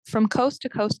From coast to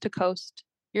coast to coast,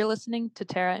 you're listening to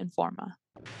Terra Informa.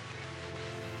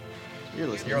 You're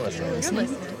listening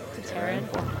to Terra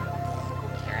Informa.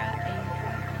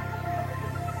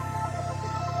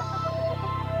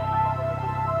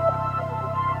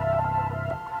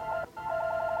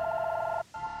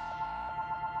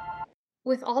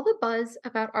 With all the buzz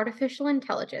about artificial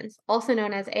intelligence, also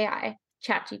known as AI,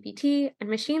 ChatGPT, and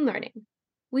machine learning,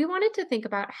 we wanted to think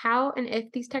about how and if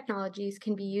these technologies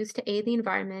can be used to aid the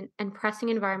environment and pressing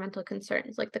environmental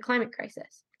concerns like the climate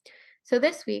crisis. So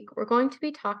this week, we're going to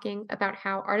be talking about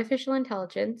how artificial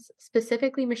intelligence,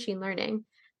 specifically machine learning,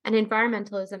 and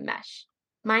environmentalism mesh.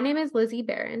 My name is Lizzie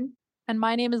Barron. And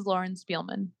my name is Lauren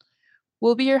Spielman.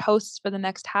 We'll be your hosts for the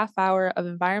next half hour of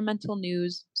environmental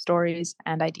news, stories,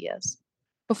 and ideas.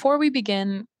 Before we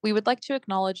begin, we would like to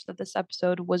acknowledge that this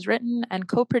episode was written and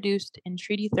co-produced in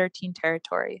Treaty 13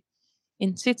 territory,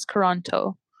 in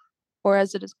Sitz-Toronto, or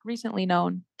as it is recently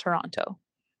known, Toronto,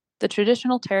 the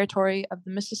traditional territory of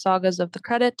the Mississaugas of the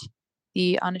Credit,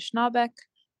 the Anishinaabeg,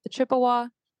 the Chippewa,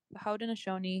 the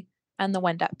Haudenosaunee, and the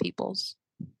Wendat peoples.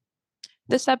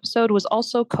 This episode was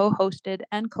also co-hosted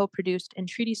and co-produced in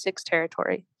Treaty 6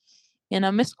 territory, in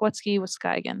Amiskwatsky,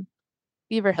 Waskagan,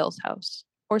 Beaver Hills House,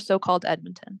 or so-called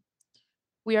Edmonton.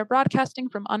 We are broadcasting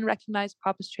from unrecognized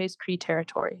Papas-Chase Cree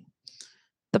territory.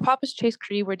 The Papas-Chase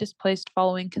Cree were displaced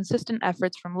following consistent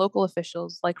efforts from local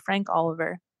officials like Frank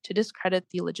Oliver to discredit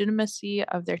the legitimacy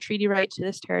of their treaty right to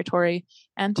this territory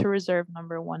and to reserve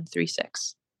number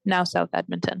 136, now South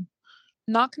Edmonton.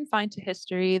 Not confined to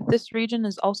history, this region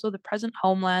is also the present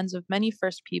homelands of many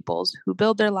First Peoples who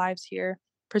build their lives here,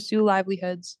 pursue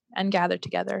livelihoods, and gather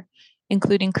together,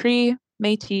 including Cree,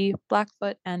 Métis,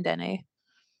 Blackfoot, and Dene.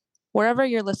 Wherever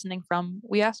you're listening from,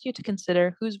 we ask you to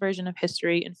consider whose version of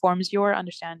history informs your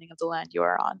understanding of the land you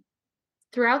are on.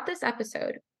 Throughout this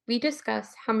episode, we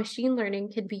discuss how machine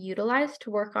learning can be utilized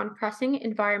to work on pressing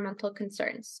environmental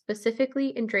concerns, specifically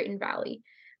in Drayton Valley,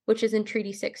 which is in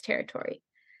Treaty 6 territory.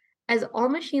 As all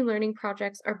machine learning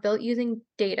projects are built using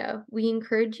data, we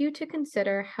encourage you to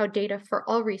consider how data for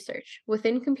all research,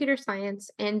 within computer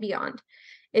science and beyond,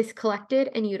 is collected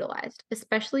and utilized,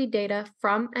 especially data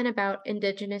from and about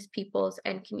Indigenous peoples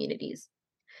and communities.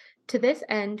 To this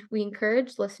end, we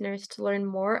encourage listeners to learn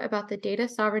more about the data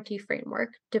sovereignty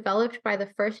framework developed by the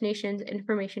First Nations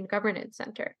Information Governance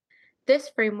Center.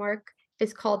 This framework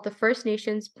is called the First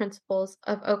Nations Principles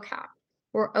of OCAP,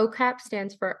 where OCAP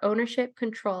stands for Ownership,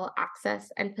 Control, Access,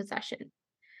 and Possession.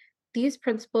 These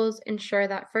principles ensure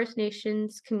that First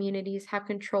Nations communities have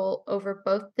control over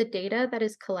both the data that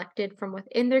is collected from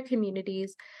within their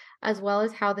communities, as well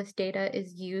as how this data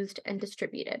is used and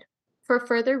distributed. For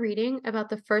further reading about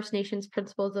the First Nations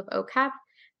principles of OCAP,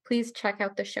 please check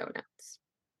out the show notes.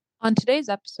 On today's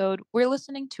episode, we're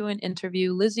listening to an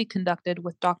interview Lizzie conducted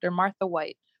with Dr. Martha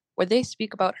White, where they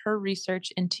speak about her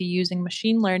research into using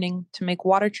machine learning to make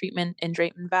water treatment in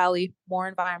Drayton Valley more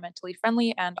environmentally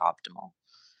friendly and optimal.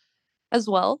 As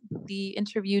well, the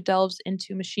interview delves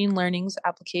into machine learning's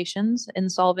applications in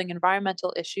solving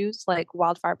environmental issues like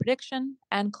wildfire prediction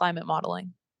and climate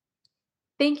modeling.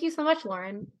 Thank you so much,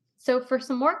 Lauren. So for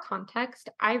some more context,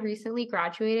 I recently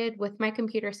graduated with my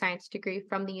computer science degree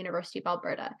from the University of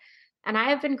Alberta, and I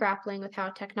have been grappling with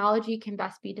how technology can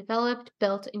best be developed,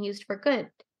 built, and used for good.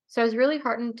 So I was really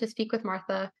heartened to speak with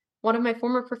Martha, one of my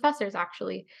former professors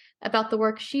actually, about the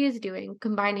work she is doing,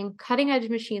 combining cutting-edge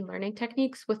machine learning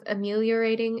techniques with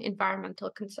ameliorating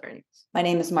environmental concerns. My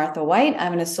name is Martha White.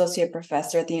 I'm an associate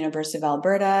professor at the University of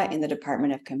Alberta in the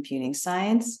Department of Computing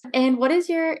Science. And what is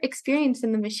your experience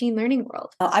in the machine learning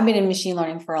world? I've been in machine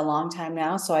learning for a long time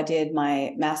now. So I did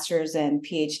my master's and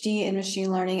PhD in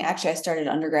machine learning. Actually, I started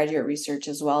undergraduate research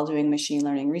as well, doing machine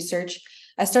learning research.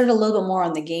 I started a little bit more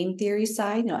on the game theory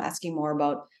side, asking more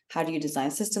about how do you design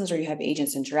systems where you have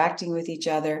agents interacting with each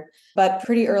other. But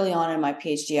pretty early on in my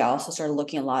PhD, I also started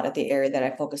looking a lot at the area that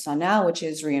I focus on now, which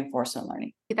is reinforcement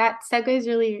learning. That segues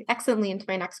really excellently into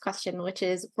my next question, which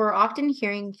is we're often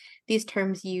hearing these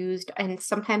terms used and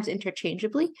sometimes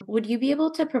interchangeably. Would you be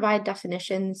able to provide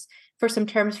definitions for some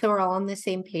terms so we're all on the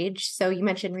same page? So you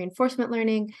mentioned reinforcement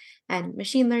learning and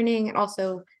machine learning, and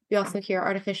we also hear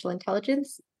artificial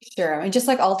intelligence. Sure. Just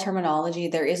like all terminology,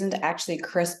 there isn't actually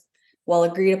crisp, well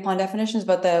agreed upon definitions,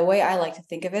 but the way I like to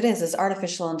think of it is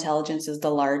artificial intelligence is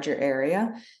the larger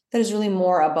area that is really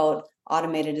more about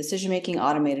automated decision-making,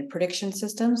 automated prediction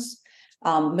systems.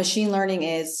 Machine learning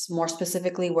is more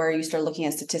specifically where you start looking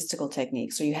at statistical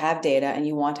techniques. So you have data and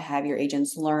you want to have your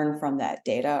agents learn from that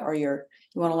data, or you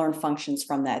want to learn functions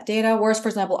from that data. Whereas, for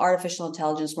example, artificial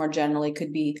intelligence more generally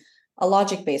could be a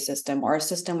logic-based system or a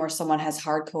system where someone has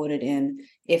hard-coded in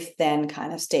if-then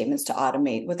kind of statements to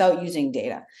automate without using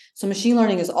data. So machine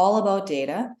learning is all about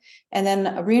data. And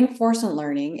then reinforcement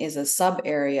learning is a sub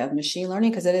area of machine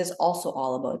learning because it is also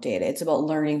all about data. It's about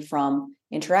learning from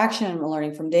interaction and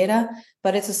learning from data,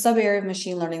 but it's a sub area of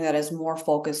machine learning that is more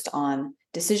focused on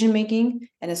decision making,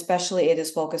 and especially it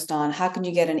is focused on how can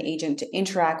you get an agent to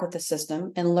interact with the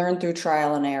system and learn through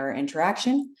trial and error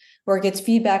interaction, where it gets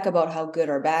feedback about how good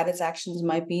or bad its actions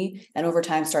might be, and over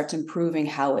time starts improving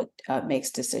how it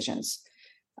makes decisions.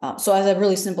 So as a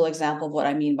really simple example of what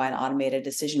I mean by an automated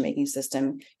decision-making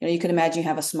system, you can imagine you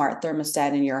have a smart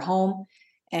thermostat in your home,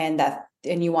 and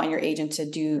you want your agent to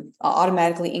do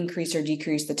automatically increase or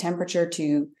decrease the temperature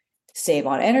to save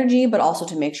on energy, but also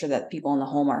to make sure that people in the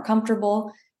home are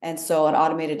comfortable. And so an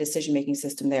automated decision-making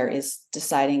system there is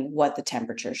deciding what the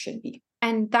temperature should be.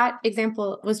 And that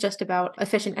example was just about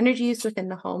efficient energy use within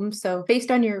the home. So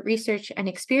based on your research and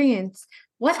experience,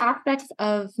 what aspects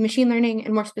of machine learning,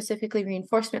 and more specifically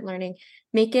reinforcement learning,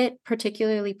 make it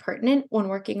particularly pertinent when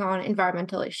working on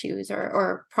environmental issues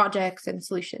or projects and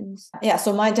solutions? Yeah,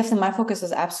 so my focus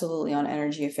is absolutely on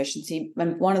energy efficiency.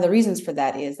 And one of the reasons for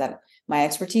that is that my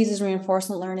expertise is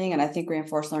reinforcement learning, and I think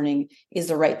reinforcement learning is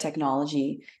the right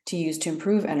technology to use to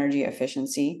improve energy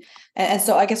efficiency. And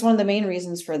so I guess one of the main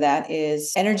reasons for that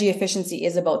is energy efficiency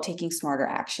is about taking smarter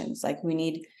actions. Like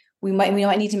we might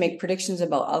need to make predictions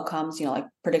about outcomes, like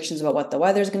predictions about what the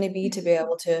weather is going to be to be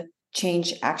able to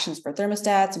change actions for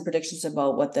thermostats, and predictions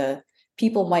about what the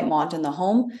people might want in the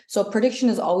home. So prediction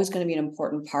is always going to be an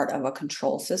important part of a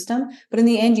control system. But in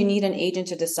the end, you need an agent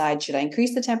to decide, should I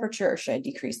increase the temperature or should I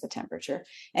decrease the temperature?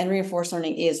 And reinforcement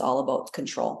learning is all about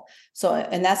control. So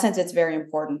in that sense, it's very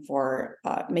important for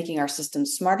making our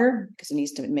systems smarter, because it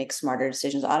needs to make smarter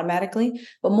decisions automatically.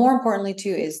 But more importantly,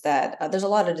 too, is that there's a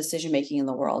lot of decision making in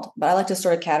the world. But I like to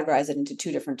sort of categorize it into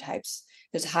two different types.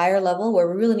 There's higher level, where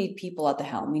we really need people at the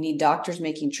helm. We need doctors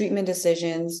making treatment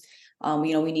decisions.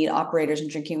 We need operators in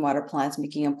drinking water plants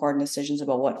making important decisions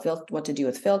about what to do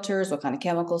with filters, what kind of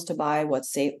chemicals to buy,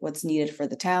 what's needed for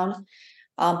the town.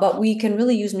 But we can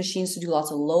really use machines to do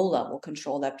lots of low-level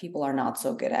control that people are not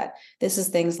so good at. This is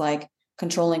things like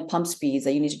controlling pump speeds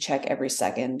that you need to check every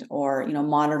second, or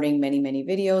monitoring many, many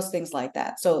videos, things like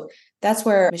that. So that's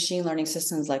where machine learning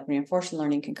systems like reinforcement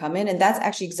learning can come in, and that's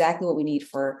actually exactly what we need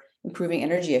for improving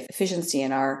energy efficiency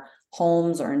in our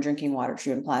homes or in drinking water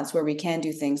treatment plants, where we can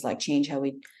do things like change how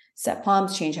we set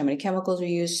pumps, change how many chemicals we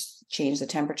use, change the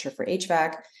temperature for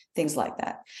HVAC, things like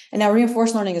that. And now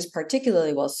reinforcement learning is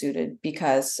particularly well suited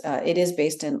because it is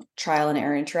based in trial and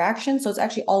error interaction. So it's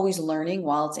actually always learning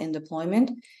while it's in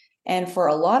deployment. And for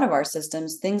a lot of our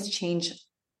systems, things change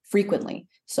frequently.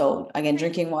 So again,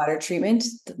 drinking water treatment,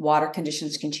 water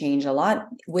conditions can change a lot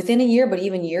within a year, but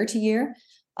even year to year.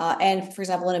 And for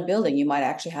example, in a building, you might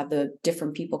actually have the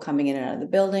different people coming in and out of the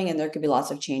building, and there could be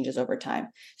lots of changes over time.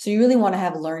 So you really want to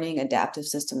have learning adaptive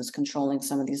systems controlling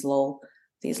some of these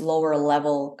lower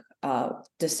level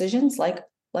decisions like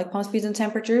pump speeds and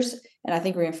temperatures. And I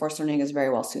think reinforcement learning is very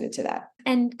well suited to that.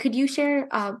 And could you share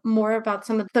more about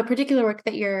some of the particular work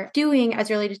that you're doing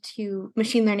as related to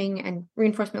machine learning and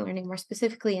reinforcement learning, more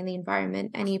specifically in the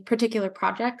environment? Any particular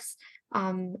projects,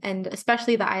 and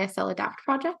especially the ISL Adapt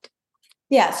project?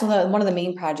 Yeah, so one of the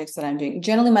main projects that I'm doing,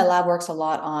 generally my lab works a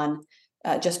lot on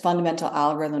just fundamental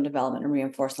algorithm development and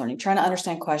reinforcement learning, trying to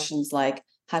understand questions like,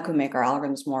 how can we make our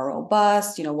algorithms more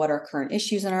robust? What are current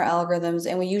issues in our algorithms?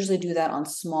 And we usually do that on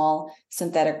small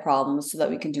synthetic problems so that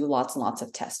we can do lots and lots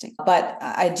of testing. But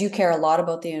I do care a lot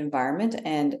about the environment.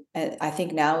 And I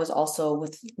think now is also,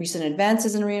 with recent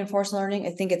advances in reinforcement learning,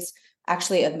 I think it's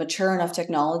actually a mature enough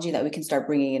technology that we can start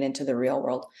bringing it into the real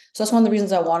world. So that's one of the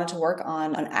reasons I wanted to work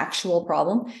on an actual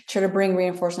problem, try to bring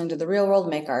reinforcement into the real world,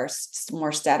 make our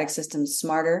more static systems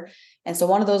smarter. And so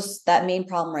that main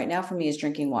problem right now for me is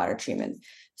drinking water treatment.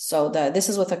 So this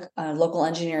is with a local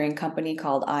engineering company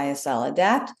called ISL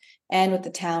Adapt, and with the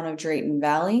town of Drayton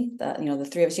Valley, the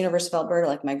three of us, University of Alberta,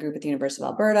 like my group at the University of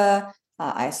Alberta,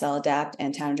 ISL Adapt,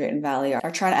 and Town of Drayton Valley are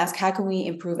trying to ask, how can we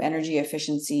improve energy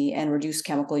efficiency and reduce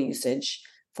chemical usage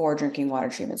for drinking water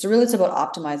treatment? So really it's about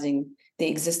optimizing the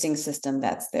existing system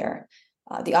that's there.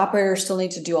 The operators still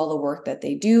need to do all the work that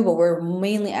they do, but we're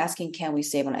mainly asking, can we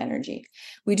save on energy?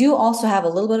 We do also have a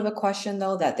little bit of a question,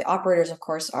 though, that the operators, of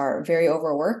course, are very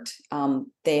overworked.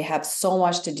 They have so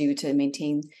much to do to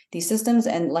maintain these systems.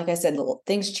 And like I said,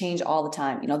 things change all the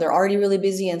time. They're already really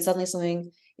busy, and suddenly something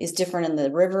is different in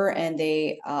the river, and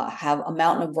they have a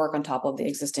mountain of work on top of the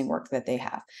existing work that they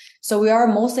have. So we are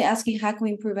mostly asking, how can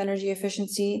we improve energy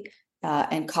efficiency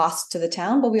and costs to the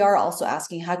town, but we are also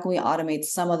asking, how can we automate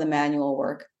some of the manual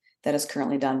work that is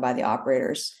currently done by the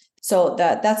operators. So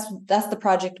that's the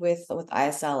project with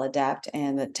ISL Adapt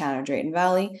and the town of Drayton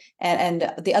Valley.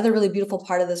 And the other really beautiful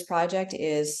part of this project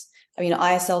is,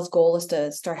 ISL's goal is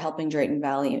to start helping Drayton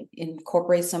Valley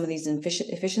incorporate some of these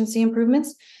efficiency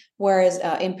improvements. Whereas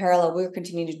in parallel, we're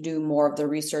continuing to do more of the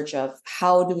research of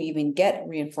how do we even get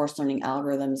reinforced learning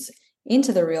algorithms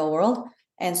into the real world.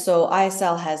 And so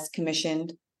ISL has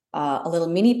commissioned a little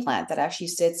mini plant that actually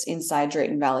sits inside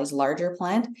Drayton Valley's larger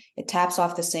plant. It taps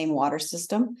off the same water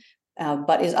system,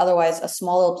 but is otherwise a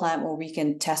small little plant where we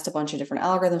can test a bunch of different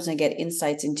algorithms and get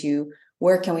insights into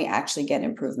where can we actually get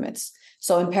improvements.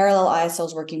 So in parallel, ISL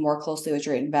is working more closely with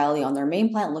Drayton Valley on their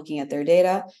main plant, looking at their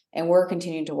data, and we're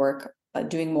continuing to work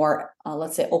doing more,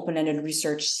 let's say, open-ended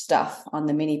research stuff on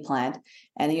the mini plant,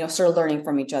 and sort of learning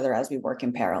from each other as we work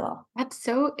in parallel. That's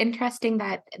so interesting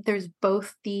that there's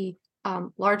both the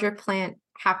larger plant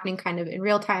happening kind of in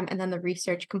real time, and then the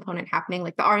research component happening,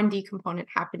 like the R&D component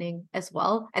happening as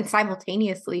well, and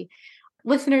simultaneously.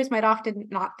 Listeners might often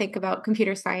not think about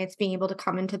computer science being able to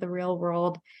come into the real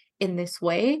world in this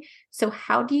way. So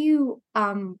how do you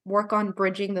work on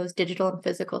bridging those digital and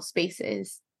physical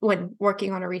spaces when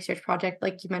working on a research project,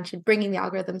 like you mentioned, bringing the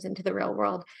algorithms into the real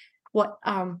world? What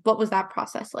was that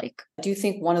process like? I do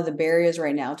think one of the barriers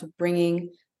right now to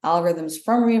bringing algorithms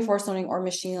from reinforcement learning or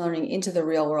machine learning into the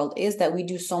real world is that we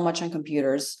do so much on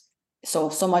computers,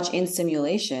 so much in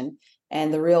simulation,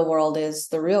 and the real world is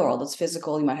the real world. It's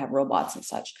physical. You might have robots and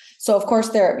such. So of course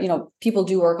people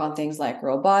do work on things like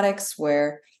robotics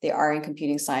where they are in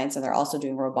computing science and they're also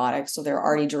doing robotics. So they're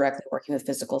already directly working with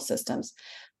physical systems.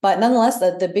 But nonetheless,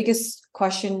 the biggest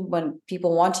question when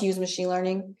people want to use machine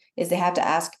learning is they have to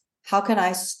ask, how can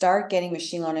I start getting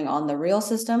machine learning on the real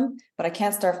system? But I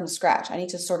can't start from scratch. I need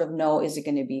to sort of know, is it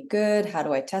going to be good? How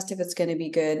do I test if it's going to be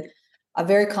good? A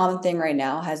very common thing right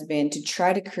now has been to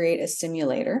try to create a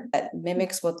simulator that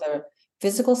mimics what the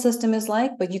physical system is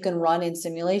like, but you can run in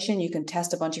simulation, you can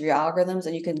test a bunch of your algorithms,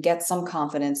 and you can get some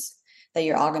confidence that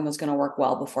your algorithm is going to work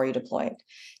well before you deploy it.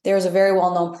 There's a very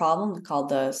well-known problem called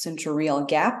the sim-to-real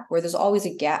gap, where there's always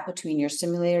a gap between your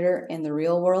simulator and the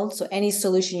real world. So any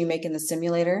solution you make in the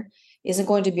simulator isn't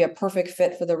going to be a perfect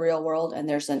fit for the real world, and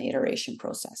there's an iteration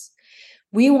process.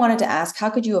 We wanted to ask, how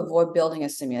could you avoid building a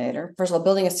simulator? First of all,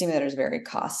 building a simulator is very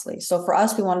costly. So for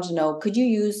us, we wanted to know, could you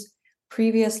use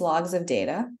previous logs of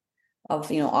data of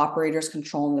operators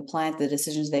controlling the plant, the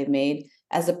decisions they've made,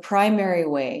 as a primary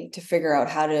way to figure out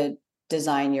how to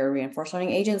design your reinforcement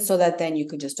learning agent so that then you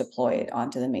could just deploy it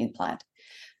onto the main plant.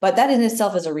 But that in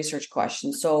itself is a research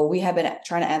question. So we have been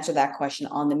trying to answer that question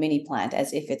on the mini plant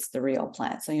as if it's the real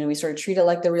plant. So, we sort of treat it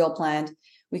like the real plant.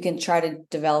 We can try to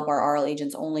develop our RL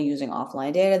agents only using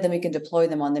offline data. Then we can deploy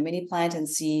them on the mini plant and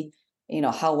see,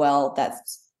 how well that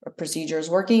procedure is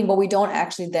working. But we don't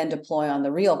actually then deploy on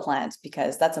the real plant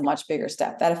because that's a much bigger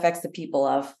step. That affects the people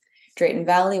of Drayton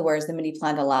Valley, whereas the mini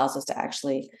plant allows us to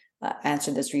actually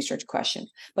answer this research question.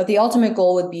 But the ultimate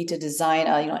goal would be to design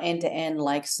a end-to-end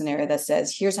like scenario that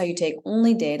says, here's how you take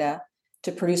only data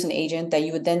to produce an agent that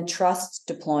you would then trust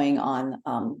deploying on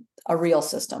a real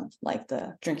system like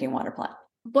the drinking water plant.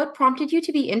 What prompted you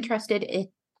to be interested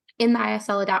in the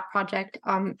ISL Adapt project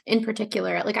in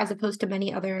particular, like as opposed to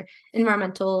many other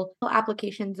environmental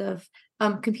applications of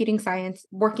computing science,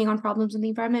 working on problems in the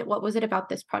environment? What was it about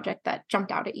this project that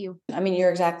jumped out at you? I mean,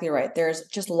 you're exactly right. There's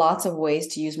just lots of ways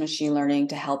to use machine learning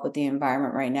to help with the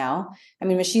environment right now. I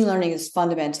mean, machine learning is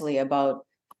fundamentally about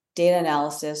data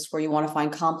analysis where you want to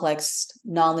find complex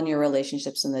nonlinear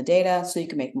relationships in the data so you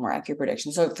can make more accurate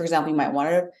predictions. So for example, you might want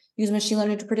to use machine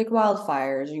learning to predict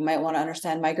wildfires, or you might want to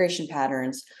understand migration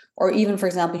patterns, or even, for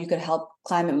example, you could help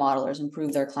climate modelers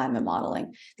improve their climate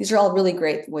modeling. These are all really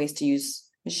great ways to use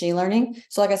machine learning.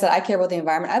 So like I said, I care about the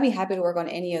environment. I'd be happy to work on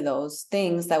any of those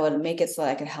things that would make it so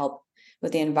that I could help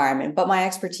with the environment. But my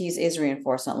expertise is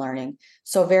reinforcement learning.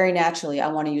 So very naturally, I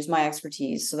want to use my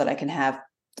expertise so that I can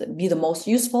be the most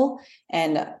useful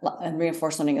and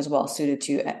reinforcement learning as well suited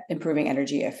to improving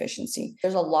energy efficiency.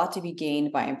 There's a lot to be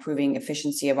gained by improving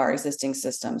efficiency of our existing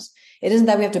systems. It isn't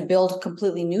that we have to build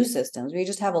completely new systems. We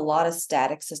just have a lot of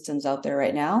static systems out there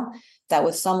right now that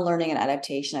with some learning and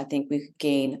adaptation, I think we could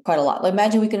gain quite a lot. Like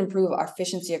imagine we could improve our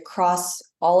efficiency across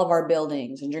all of our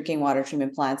buildings and drinking water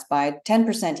treatment plants by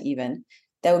 10% even.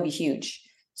 That would be huge.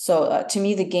 So to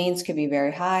me, the gains could be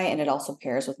very high, and it also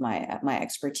pairs with my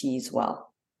expertise well.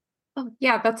 Oh,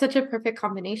 yeah, that's such a perfect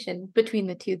combination between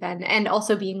the two then. And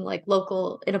also being like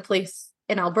local in a place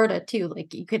in Alberta too.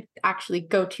 Like you could actually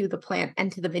go to the plant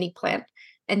and to the mini plant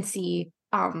and see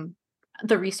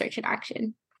the research in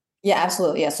action. Yeah,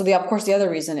 absolutely. Yeah. So of course, the other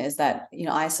reason is that,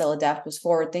 ISL Adapt was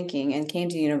forward thinking and came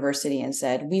to the university and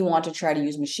said, we want to try to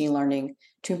use machine learning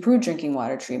to improve drinking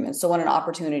water treatment. So when an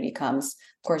opportunity comes,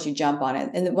 of course, you jump on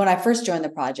it. And when I first joined the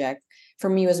project, for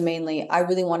me was mainly, I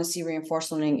really want to see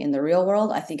reinforcement learning in the real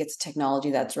world. I think it's a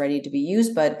technology that's ready to be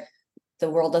used, but the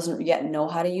world doesn't yet know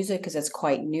how to use it because it's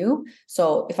quite new.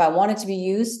 So if I want it to be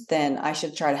used, then I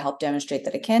should try to help demonstrate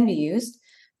that it can be used.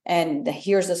 And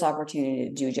here's this opportunity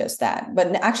to do just that.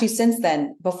 But actually, since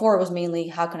then, before it was mainly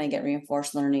how can I get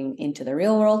reinforced learning into the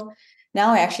real world?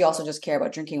 Now I actually also just care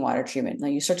about drinking water treatment. Now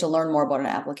you start to learn more about an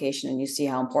application and you see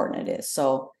how important it is.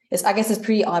 So I guess it's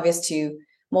pretty obvious to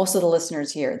most of the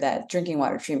listeners here that drinking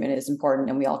water treatment is important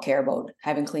and we all care about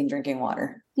having clean drinking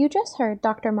water. You just heard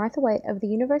Dr. Martha White of the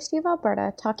University of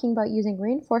Alberta talking about using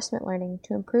reinforcement learning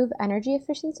to improve energy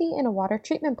efficiency in a water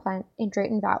treatment plant in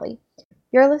Drayton Valley.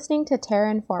 You're listening to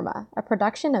Terra Informa, a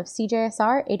production of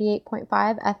CJSR 88.5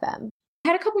 FM. I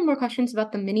had a couple more questions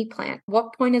about the mini plant.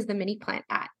 What point is the mini plant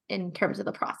at in terms of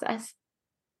the process?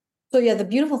 So yeah, the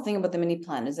beautiful thing about the mini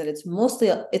plant is that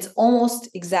it's almost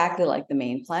exactly like the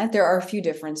main plant. There are a few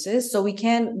differences. So we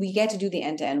get to do the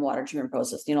end-to-end water treatment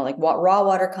process. Like what raw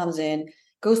water comes in,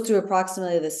 goes through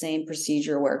approximately the same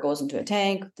procedure where it goes into a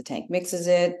tank, the tank mixes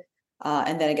it,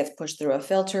 and then it gets pushed through a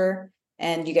filter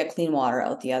and you get clean water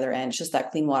out the other end. It's just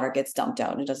that clean water gets dumped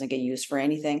out and it doesn't get used for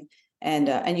anything.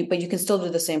 But you can still do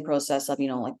the same process of,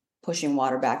 like pushing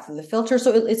water back through the filter.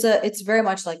 So it's very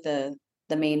much like the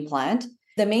main plant.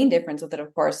 The main difference with it,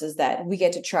 of course, is that we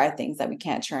get to try things that we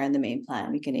can't try in the main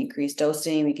plant. We can increase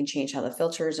dosing, we can change how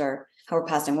we're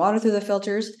passing water through the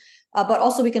filters, but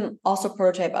also we can also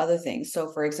prototype other things. So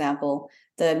for example,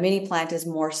 the mini plant is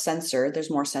more sensor.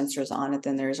 There's more sensors on it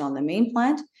than there is on the main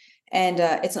plant. And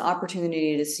it's an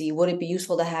opportunity to see, would it be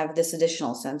useful to have this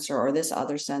additional sensor or this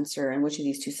other sensor, and which of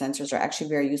these two sensors are actually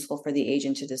very useful for the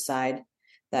agent to decide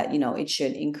that, it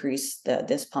should increase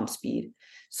this pump speed.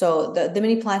 So the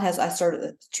mini plant has, I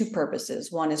started two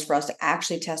purposes. One is for us to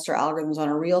actually test our algorithms on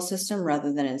a real system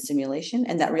rather than in simulation.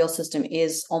 And that real system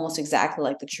is almost exactly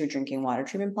like the true drinking water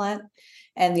treatment plant.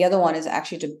 And the other one is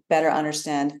actually to better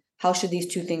understand how should these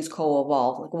two things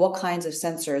co-evolve? Like what kinds of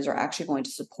sensors are actually going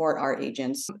to support our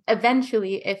agents?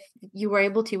 Eventually, if you were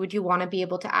able to, would you want to be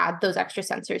able to add those extra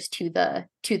sensors to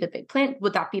the big plant?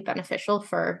 Would that be beneficial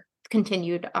for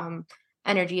continued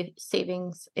energy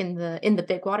savings in the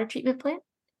big water treatment plant?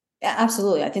 Yeah,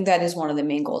 absolutely. I think that is one of the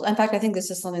main goals. In fact, I think this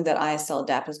is something that ISL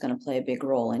Adapt is going to play a big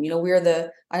role in. I'm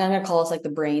going to call us like the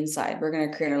brain side. We're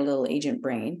going to create our little agent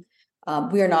brain.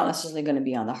 We are not necessarily going to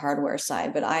be on the hardware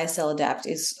side, but ISL Adapt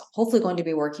is hopefully going to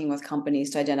be working with companies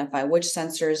to identify which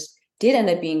sensors did end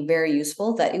up being very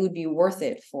useful, that it would be worth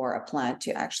it for a plant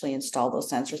to actually install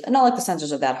those sensors. And not like the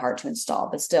sensors are that hard to install,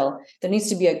 but still, there needs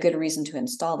to be a good reason to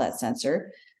install that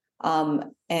sensor. And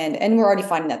we're already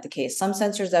finding that the case. Some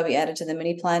sensors that we added to the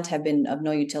mini plant have been of no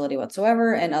utility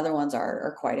whatsoever, and other ones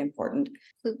are quite important.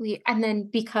 Absolutely. And then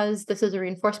because this is a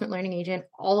reinforcement learning agent,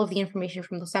 all of the information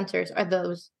from the sensors are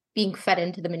those being fed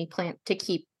into the mini plant to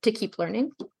keep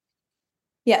learning.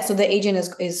 Yeah, so the agent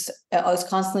is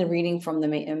constantly reading from the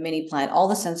mini plant all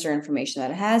the sensor information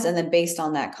that it has, and then based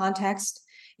on that context,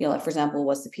 like for example,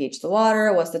 what's the pH of the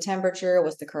water, what's the temperature,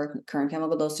 what's the current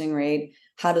chemical dosing rate,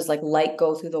 how does like light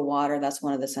go through the water? That's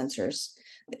one of the sensors.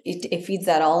 It feeds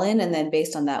that all in, and then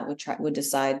based on that, would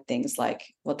decide things like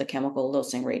what the chemical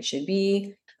dosing rate should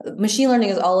be. Machine learning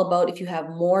is all about, if you have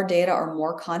more data or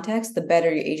more context, the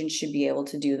better your agent should be able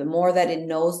to do. The more that it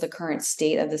knows the current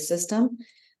state of the system,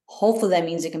 hopefully that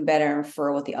means it can better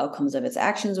infer what the outcomes of its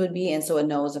actions would be. And so it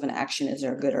knows if an action is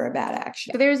a good or a bad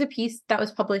action. So there's a piece that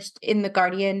was published in The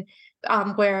Guardian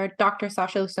where Dr.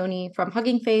 Sasha Lusoni from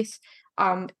Hugging Face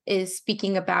is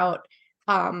speaking about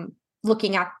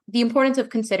looking at the importance of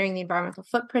considering the environmental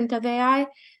footprint of AI.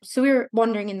 So we were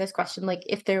wondering in this question, like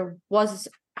if there was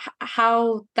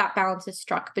how that balance is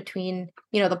struck between,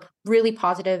 the really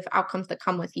positive outcomes that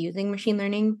come with using machine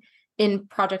learning in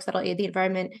projects that'll aid the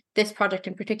environment, this project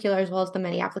in particular, as well as the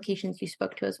many applications you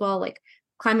spoke to as well, like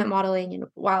climate modeling and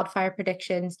wildfire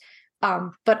predictions,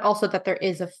 but also that there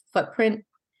is a footprint.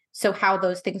 So how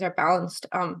those things are balanced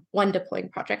when deploying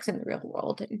projects in the real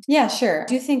world. Yeah, sure.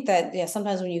 Do you think that,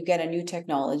 sometimes when you get a new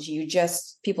technology,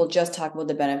 people just talk about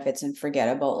the benefits and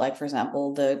forget about, like, for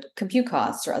example, the compute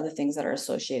costs or other things that are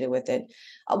associated with it?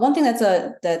 One thing that's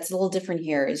a little different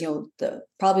here is,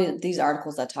 probably these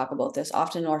articles that talk about this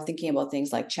often are thinking about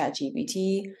things like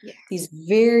ChatGPT, these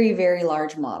very, very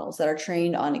large models that are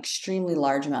trained on extremely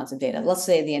large amounts of data. Let's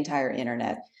say the entire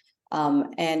internet.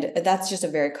 And that's just a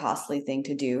very costly thing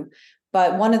to do.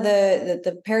 But one of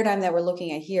the paradigm that we're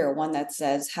looking at here, one that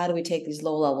says, how do we take these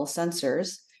low-level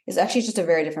sensors, is actually just a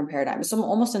very different paradigm. It's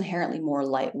almost inherently more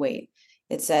lightweight.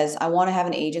 It says, I want to have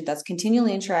an agent that's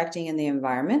continually interacting in the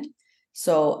environment.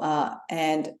 So,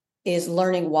 and is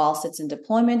learning whilst it's in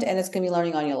deployment, and it's going to be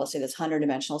learning on, let's say this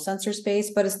 100-dimensional sensor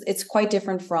space, but it's quite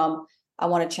different from, I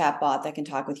want a chatbot that can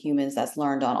talk with humans that's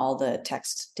learned on all the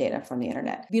text data from the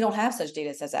internet. We don't have such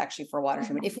data sets actually for water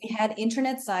treatment. If we had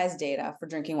internet-sized data for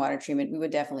drinking water treatment, we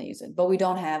would definitely use it, but we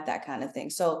don't have that kind of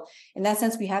thing. So in that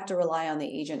sense, we have to rely on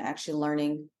the agent actually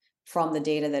learning from the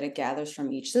data that it gathers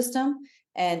from each system.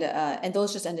 And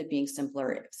those just end up being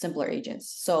simpler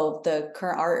agents. So the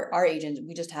current our agent,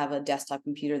 we just have a desktop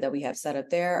computer that we have set up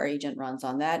there. Our agent runs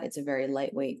on that. It's a very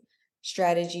lightweight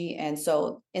strategy. And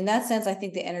so in that sense, I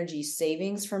think the energy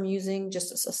savings from using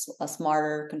just a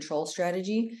smarter control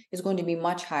strategy is going to be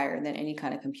much higher than any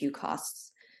kind of compute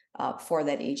costs for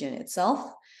that agent itself.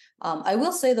 I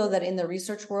will say though that in the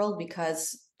research world,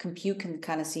 because compute can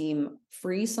kind of seem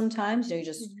free sometimes,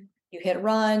 you hit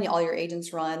run, all your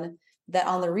agents run, that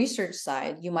on the research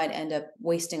side, you might end up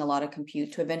wasting a lot of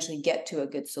compute to eventually get to a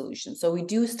good solution. So we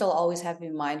do still always have to be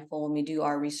mindful when we do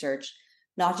our research,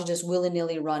 not to just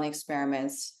willy-nilly run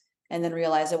experiments and then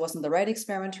realize it wasn't the right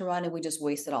experiment to run and we just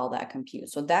wasted all that compute.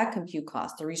 So that compute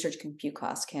cost, the research compute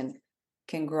cost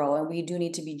can grow, and we do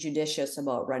need to be judicious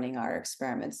about running our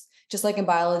experiments. Just like in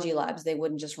biology labs, they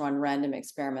wouldn't just run random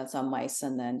experiments on mice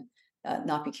and then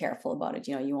not be careful about it.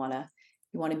 You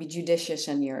want to be judicious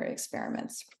in your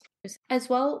experiments. As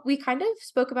well, we kind of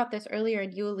spoke about this earlier,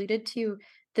 and you alluded to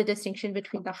the distinction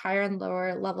between the higher and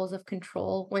lower levels of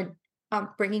control when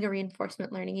bringing a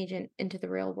reinforcement learning agent into the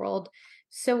real world.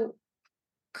 So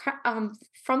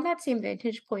from that same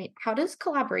vantage point, how does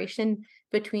collaboration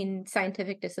between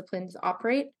scientific disciplines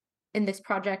operate in this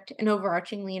project and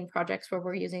overarchingly in projects where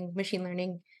we're using machine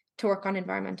learning to work on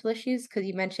environmental issues? Because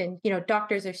you mentioned,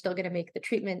 doctors are still going to make the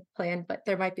treatment plan, but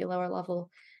there might be lower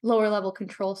level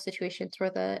control situations where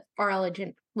the RL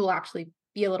agent will actually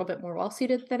be a little bit more well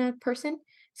suited than a person.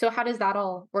 So how does that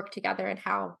all work together, and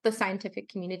how the scientific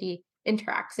community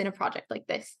interacts in a project like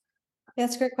this? Yeah,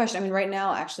 that's a great question. I mean, right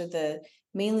now, actually,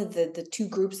 mainly the two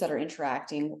groups that are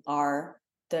interacting are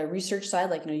the research side,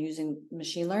 like using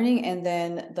machine learning, and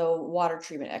then the water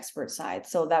treatment expert side.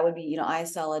 So that would be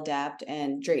ISL, Adapt,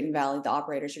 and Drayton Valley, the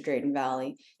operators of Drayton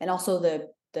Valley, and also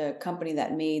the company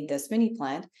that made this mini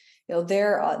plant.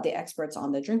 They're the experts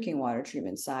on the drinking water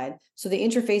treatment side. So the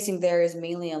interfacing there is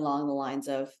mainly along the lines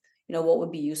of what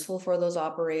would be useful for those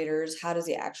operators? How does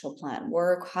the actual plant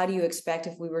work? How do you expect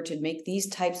if we were to make these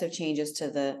types of changes to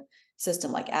the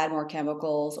system, like add more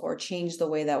chemicals or change the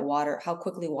way that how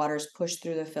quickly water is pushed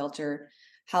through the filter?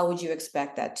 How would you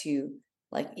expect that to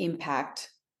impact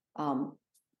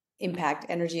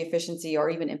energy efficiency or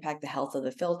even impact the health of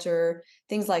the filter,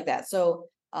 things like that. So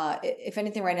if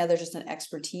anything, right now, there's just an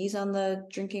expertise on the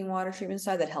drinking water treatment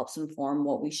side that helps inform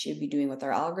what we should be doing with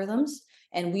our algorithms.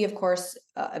 And we, of course,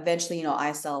 eventually,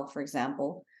 ISL, for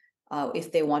example,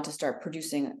 if they want to start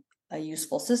producing a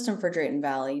useful system for Drayton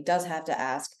Valley, does have to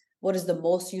ask, what is the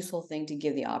most useful thing to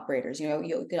give the operators?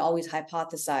 You can always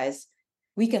hypothesize.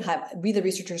 We, the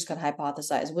researchers, can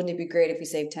hypothesize, wouldn't it be great if we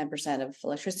saved 10% of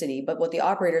electricity? But what the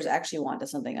operators actually want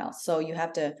is something else. So you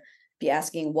have to be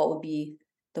asking what would be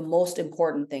the most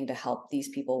important thing to help these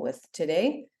people with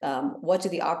today. What do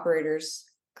the operators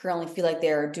currently feel like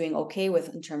they're doing okay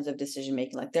with in terms of decision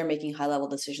making? Like they're making high level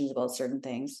decisions about certain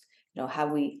things.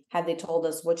 Have they told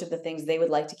us which of the things they would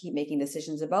like to keep making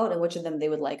decisions about and which of them they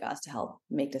would like us to help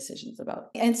make decisions about?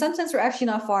 And in some sense, we're actually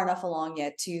not far enough along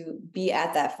yet to be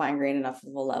at that fine grained enough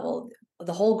of a level.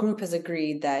 The whole group has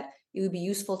agreed that it would be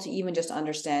useful to even just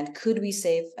understand, could we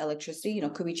save electricity?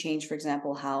 Could we change, for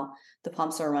example, how the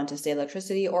pumps are run to save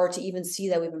electricity, or to even see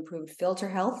that we've improved filter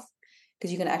health?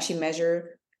 Because you can actually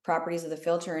measure properties of the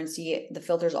filter and see the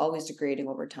filter is always degrading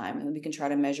over time. And we can try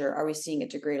to measure, are we seeing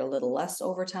it degrade a little less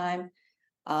over time?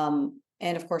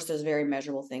 And of course, there's very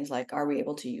measurable things like, are we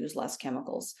able to use less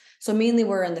chemicals? So mainly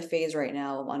we're in the phase right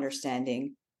now of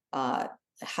understanding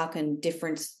how can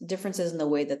differences in the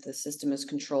way that the system is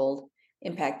controlled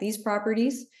impact these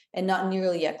properties, and not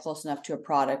nearly yet close enough to a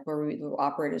product where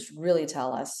operators really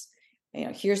tell us,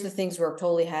 here's the things we're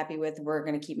totally happy with. We're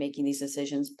going to keep making these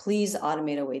decisions. Please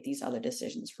automate away these other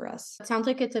decisions for us. It sounds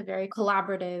like it's a very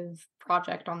collaborative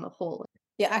project on the whole.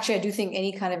 Yeah, actually, I do think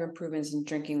any kind of improvements in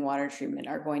drinking water treatment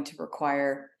are going to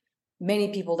require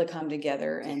many people to come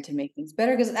together and to make things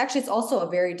better, because actually it's also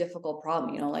a very difficult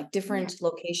problem. Different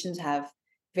locations have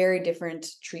very different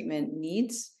treatment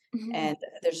needs. Mm-hmm. And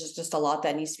there's just a lot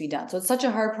that needs to be done. So it's such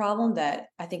a hard problem that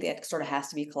I think it sort of has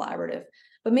to be collaborative.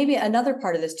 But maybe another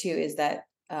part of this too is that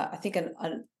I think a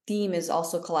theme is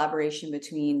also collaboration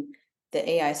between the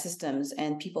AI systems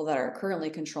and people that are currently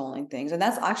controlling things. And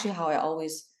that's actually how I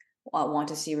always want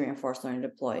to see reinforced learning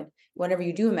deployed. Whenever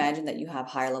you do imagine that you have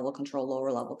higher level control,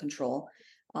 lower level control,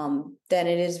 then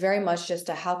it is very much just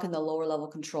how can the lower level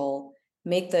control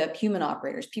make the human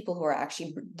operators, people who are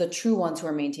actually the true ones who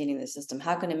are maintaining the system,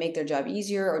 how can it make their job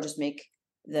easier or just make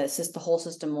the whole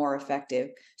system more effective?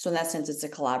 So in that sense, it's a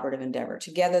collaborative endeavor.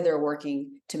 Together, they're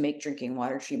working to make drinking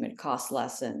water treatment cost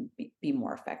less and be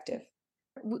more effective.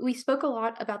 We spoke a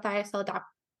lot about the ISL DAP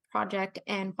project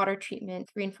and water treatment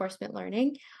reinforcement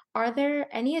learning. Are there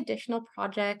any additional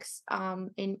projects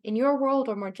in your world,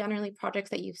 or more generally projects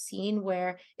that you've seen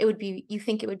where you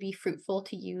think it would be fruitful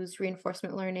to use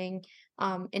reinforcement learning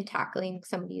in tackling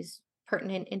some of these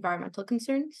pertinent environmental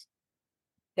concerns?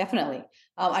 Definitely.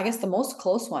 I guess the most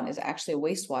close one is actually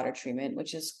wastewater treatment,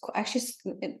 which is actually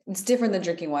it's different than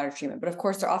drinking water treatment. But of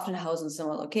course, they're often housed in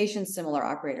similar locations. Similar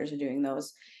operators are doing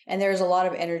those, and there's a lot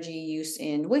of energy use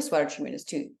in wastewater treatment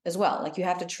as well. Like you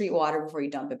have to treat water before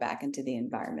you dump it back into the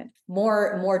environment.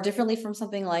 More differently from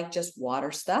something like just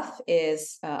water stuff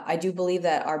is I do believe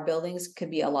that our buildings could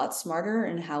be a lot smarter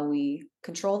in how we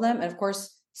control them, and of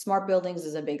course, smart buildings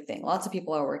is a big thing. Lots of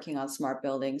people are working on smart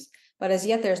buildings. But as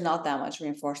yet, there's not that much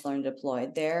reinforced learning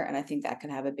deployed there. And I think that can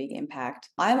have a big impact.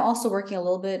 I'm also working a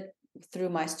little bit through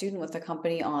my student with a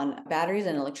company on batteries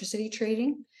and electricity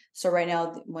trading. So right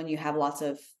now, when you have lots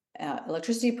of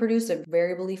electricity produced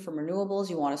variably from renewables,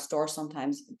 you want to store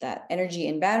sometimes that energy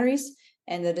in batteries.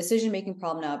 And the decision-making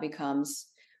problem now becomes,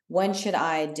 when should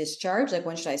I discharge? Like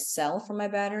when should I sell from my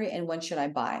battery? And when should I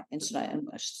buy? And should I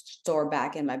store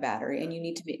back in my battery? And you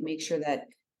need to make sure that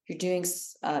you're doing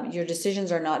your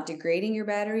decisions are not degrading your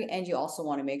battery, and you also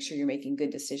want to make sure you're making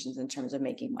good decisions in terms of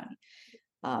making money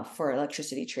for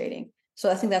electricity trading. So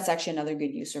I think that's actually another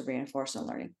good use of reinforcement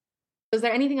learning. Is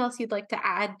there anything else you'd like to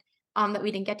add that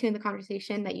we didn't get to in the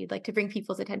conversation that you'd like to bring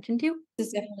people's attention to? This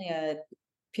is definitely a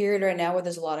period right now where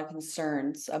there's a lot of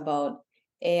concerns about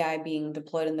AI being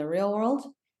deployed in the real world.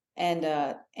 And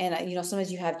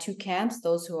sometimes you have two camps,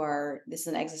 those who are, this is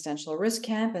an existential risk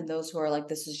camp, and those who are like,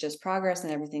 this is just progress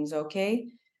and everything's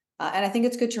okay. And I think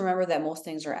it's good to remember that most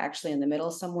things are actually in the middle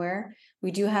somewhere.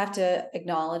 We do have to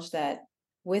acknowledge that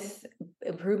with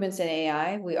improvements in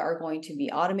AI, we are going to be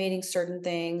automating certain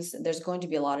things. There's going to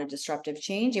be a lot of disruptive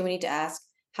change. And we need to ask,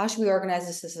 how should we organize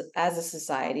this as a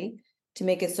society to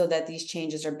make it so that these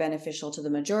changes are beneficial to the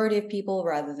majority of people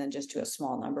rather than just to a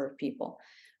small number of people?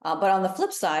 But on the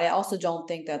flip side, I also don't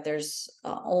think that there's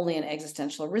only an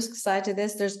existential risk side to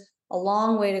this. There's a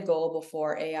long way to go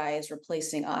before AI is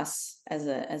replacing us as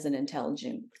an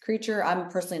intelligent creature. I'm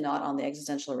personally not on the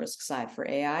existential risk side for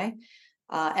AI.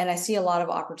 And I see a lot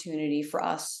of opportunity for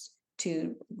us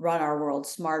to run our world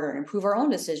smarter and improve our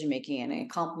own decision-making and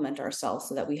complement ourselves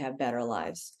so that we have better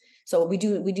lives. So we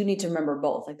do need to remember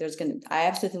both. Like I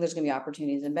absolutely think there's going to be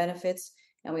opportunities and benefits.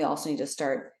 And we also need to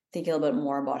start thinking a little bit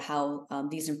more about how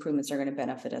these improvements are going to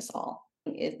benefit us all.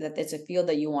 If it's a field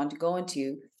that you want to go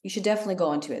into, you should definitely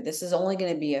go into it. This is only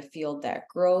going to be a field that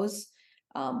grows.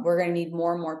 We're going to need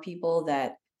more and more people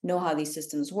that know how these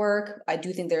systems work. I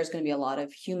do think there's going to be a lot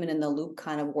of human in the loop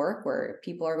kind of work where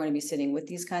people are going to be sitting with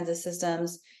these kinds of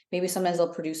systems. Maybe sometimes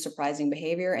they'll produce surprising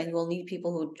behavior, and you will need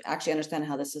people who actually understand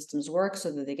how the systems work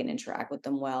so that they can interact with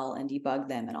them well and debug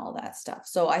them and all that stuff.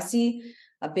 So I see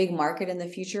a big market in the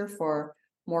future for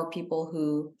more people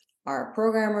who are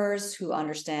programmers, who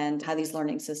understand how these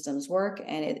learning systems work,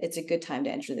 and it's a good time to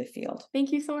enter the field.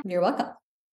 Thank you so much. You're welcome.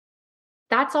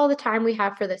 That's all the time we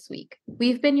have for this week.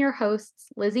 We've been your hosts,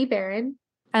 Lizzie Barron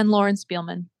and Lauren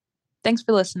Spielman. Thanks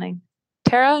for listening.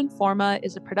 Terra Informa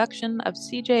is a production of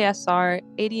CJSR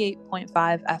 88.5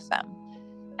 FM,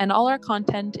 and all our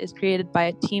content is created by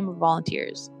a team of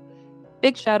volunteers.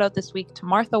 Big shout out this week to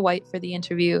Martha White for the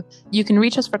interview. You can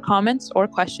reach us for comments or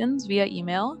questions via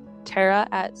email,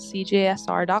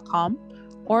 terra@cjsr.com,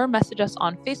 or message us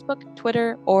on Facebook,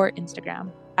 Twitter, or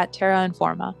Instagram at Terra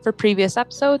Informa. For previous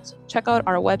episodes, check out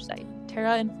our website,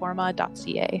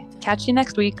 terrainforma.ca. Catch you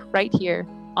next week right here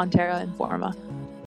on Terra Informa.